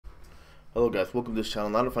Hello guys, welcome to this channel.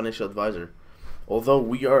 Not a financial advisor. Although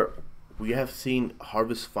we have seen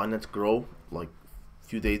Harvest Finance grow like a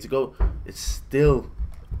few days ago, it's still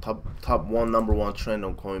number one trend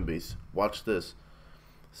on Coinbase. Watch this.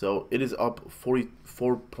 So it is up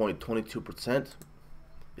 44.22%.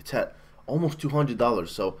 It's at almost $200.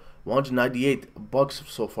 So $198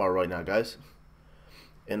 so far right now, guys.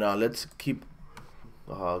 And let's keep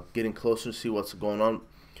getting closer to see what's going on.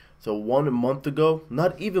 So 1 month ago,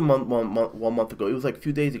 not even one month ago, it was like a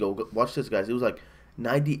few days ago. Watch this, guys. It was like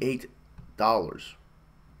 $98.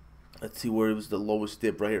 Let's see where it was the lowest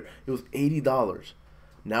dip right here. It was $80.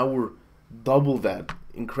 Now we're double that.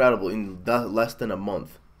 Incredible in less than a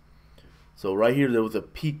month. So right here there was a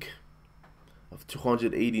peak of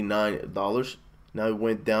 $289. Now it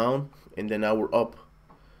went down and then now we're up.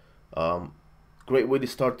 Great way to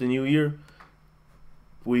start the new year.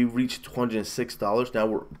 We reached $206. Now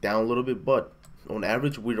we're down a little bit, but on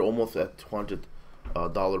average we're almost at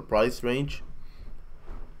 $200 price range.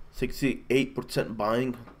 68%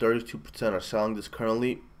 buying, 32% are selling this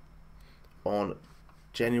currently on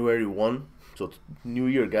January 1. So it's new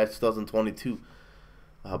year, guys, 2022.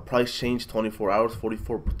 Price change 24 hours,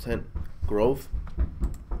 44% growth.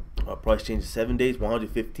 Price change 7 days,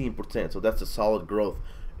 115%. So that's a solid growth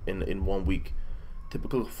in 1 week.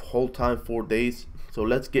 Typical hold time 4 days. So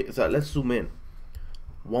let's zoom in.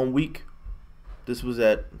 1 week, this was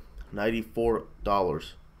at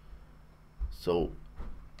 $94. So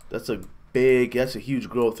that's a huge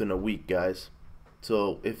growth in a week, guys.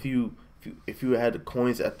 So if you had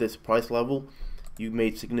coins at this price level, you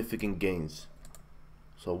made significant gains.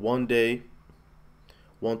 So 1 day,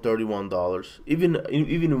 $131. Even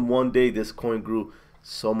in 1 day, this coin grew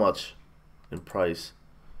so much in price.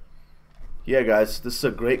 Yeah, guys, this is a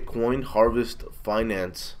great coin. Harvest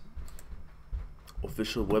Finance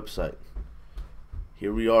official website.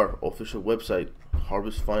 Here we are, official website,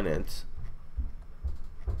 Harvest Finance.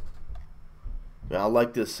 Man, I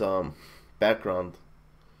like this background,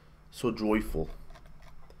 so joyful.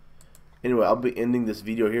 Anyway, I'll be ending this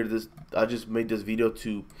video here. I just made this video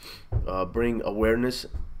to bring awareness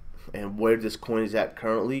and where this coin is at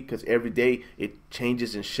currently, because every day it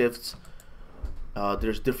changes and shifts.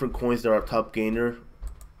 There's different coins that are top gainer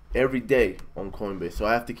every day on Coinbase, so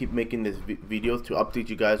I have to keep making this video to update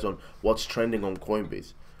you guys on what's trending on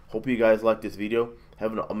Coinbase. Hope you guys like this video.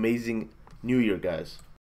 Have an amazing new year, guys.